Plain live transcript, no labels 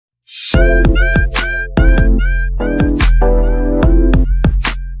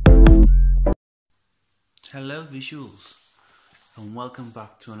visuals, and welcome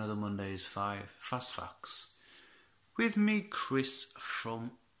back to another Monday's 5 Fast Facts with me, Chris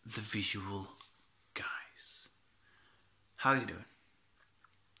from the Visual Guyz. How you doing?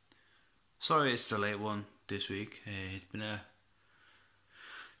 Sorry it's the late one this week. It's been a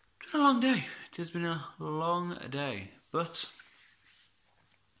long day. It has been a long day, but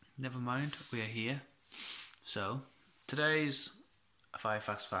never mind, we are here. So today's 5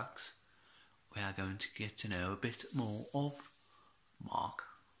 Fast Facts, we are going to get to know a bit more of Mark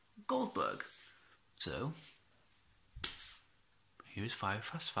Goldberg. So, here is 5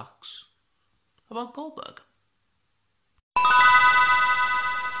 Fast Facts about Goldberg.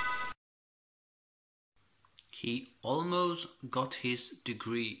 He almost got his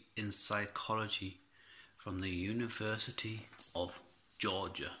degree in psychology from the University of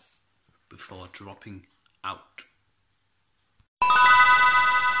Georgia before dropping out.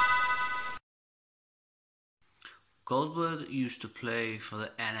 Goldberg used to play for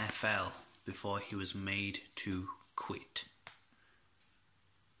the NFL before he was made to quit.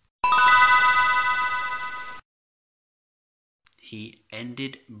 He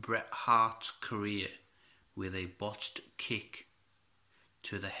ended Bret Hart's career with a botched kick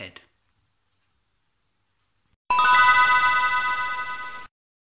to the head.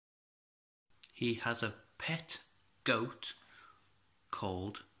 He has a pet goat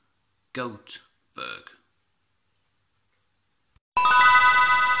called Goldberg.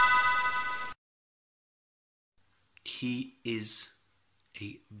 He is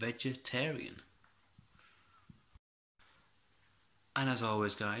a vegetarian. And as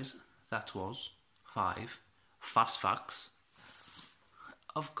always, guys, that was 5 Fast Facts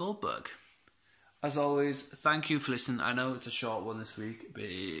of Goldberg. As always, thank you for listening. I know it's a short one this week, but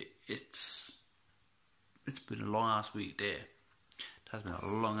it's been a long ass week day. It has been a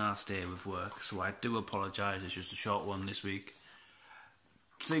long ass day with work, so I do apologise. It's just a short one this week.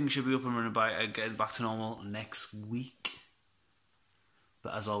 Things should be up and running by getting back to normal next week.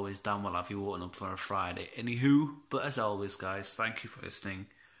 But as always, Dan will have you waiting up for a Friday. Anywho, but as always, guys, thank you for listening.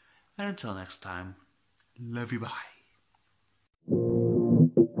 And until next time, love you, bye.